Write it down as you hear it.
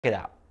it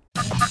out.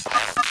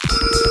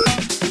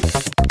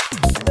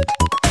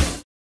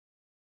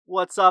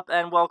 What's up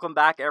and welcome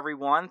back,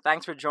 everyone.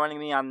 Thanks for joining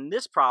me on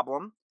this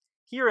problem.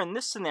 Here in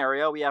this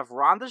scenario, we have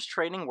Rhonda's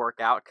training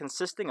workout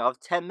consisting of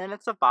 10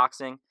 minutes of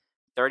boxing,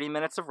 30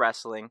 minutes of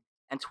wrestling,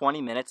 and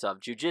 20 minutes of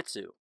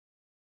jiu-jitsu.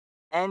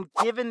 And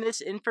given this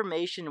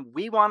information,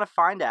 we want to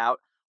find out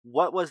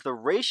what was the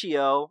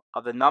ratio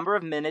of the number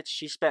of minutes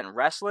she spent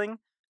wrestling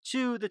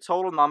to the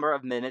total number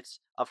of minutes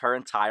of her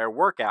entire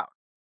workout.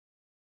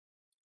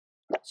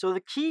 So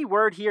the key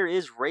word here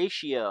is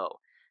ratio.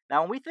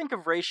 Now, when we think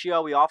of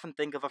ratio, we often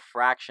think of a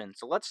fraction.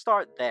 So let's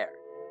start there.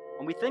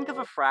 When we think of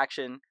a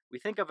fraction, we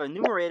think of a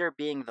numerator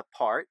being the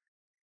part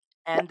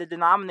and the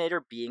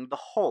denominator being the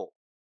whole.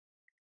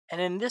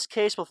 And in this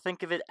case, we'll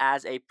think of it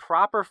as a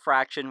proper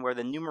fraction where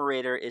the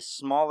numerator is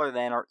smaller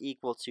than or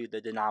equal to the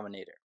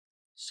denominator.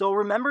 So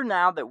remember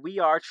now that we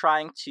are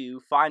trying to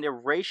find a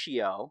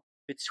ratio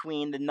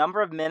between the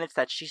number of minutes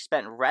that she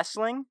spent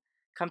wrestling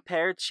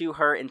compared to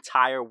her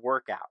entire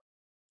workout.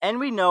 And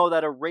we know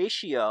that a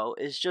ratio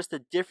is just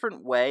a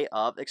different way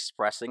of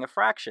expressing a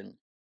fraction.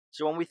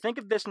 So when we think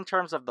of this in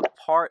terms of the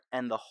part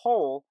and the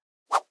whole,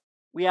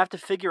 we have to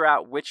figure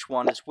out which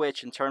one is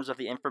which in terms of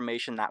the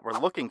information that we're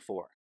looking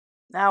for.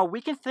 Now, we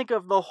can think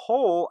of the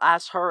whole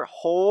as her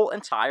whole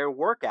entire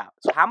workout.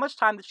 So how much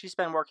time did she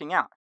spend working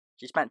out?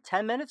 She spent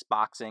 10 minutes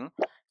boxing,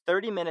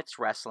 30 minutes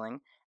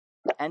wrestling,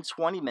 and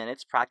 20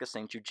 minutes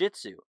practicing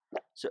jiu-jitsu.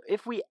 So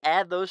if we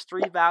add those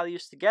three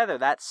values together,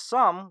 that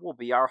sum will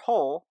be our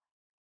whole.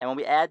 And when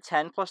we add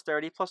 10 plus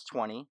 30 plus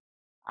 20,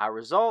 our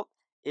result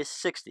is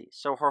 60.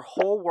 So her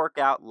whole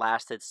workout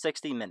lasted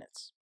 60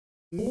 minutes.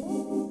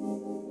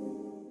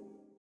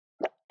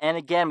 And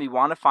again, we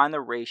want to find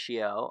the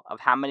ratio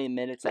of how many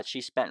minutes that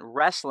she spent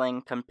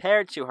wrestling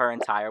compared to her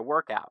entire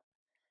workout.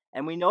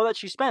 And we know that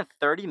she spent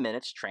 30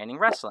 minutes training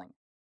wrestling.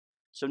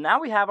 So now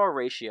we have our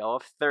ratio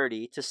of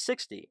 30 to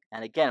 60.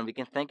 And again, we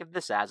can think of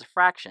this as a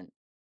fraction.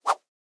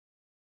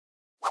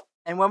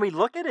 And when we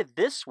look at it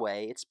this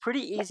way, it's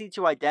pretty easy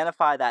to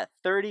identify that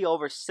 30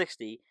 over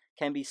 60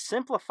 can be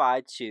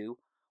simplified to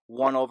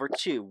 1 over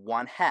 2,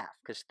 1/2,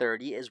 because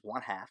 30 is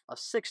 1/2 of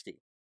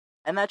 60.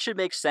 And that should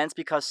make sense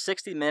because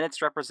 60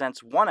 minutes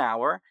represents 1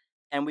 hour,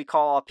 and we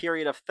call a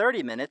period of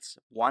 30 minutes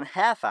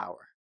 1/2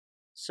 hour.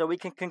 So we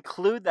can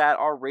conclude that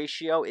our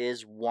ratio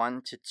is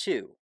 1 to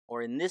 2,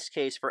 or in this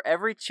case, for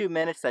every 2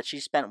 minutes that she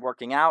spent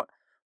working out,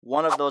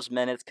 one of those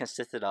minutes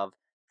consisted of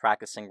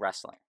practicing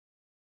wrestling.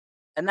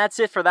 And that's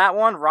it for that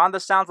one. Rhonda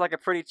sounds like a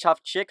pretty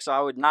tough chick, so I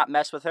would not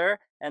mess with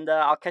her. And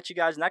I'll catch you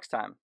guys next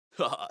time.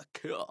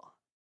 Cool.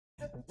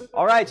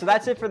 Alright, so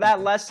that's it for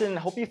that lesson.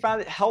 Hope you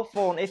found it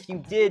helpful, and if you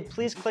did,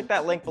 please click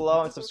that link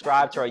below and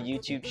subscribe to our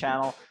YouTube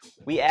channel.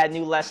 We add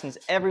new lessons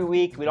every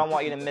week. We don't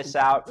want you to miss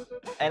out.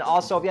 And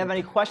also, if you have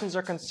any questions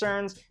or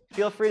concerns,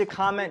 feel free to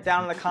comment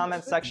down in the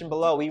comment section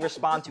below. We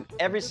respond to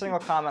every single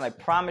comment. I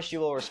promise you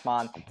will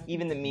respond,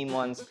 even the meme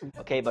ones.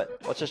 Okay,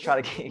 but let's just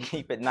try to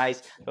keep it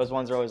nice. Those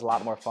ones are always a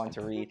lot more fun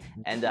to read.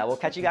 And we'll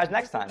catch you guys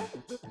next time.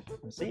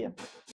 See ya.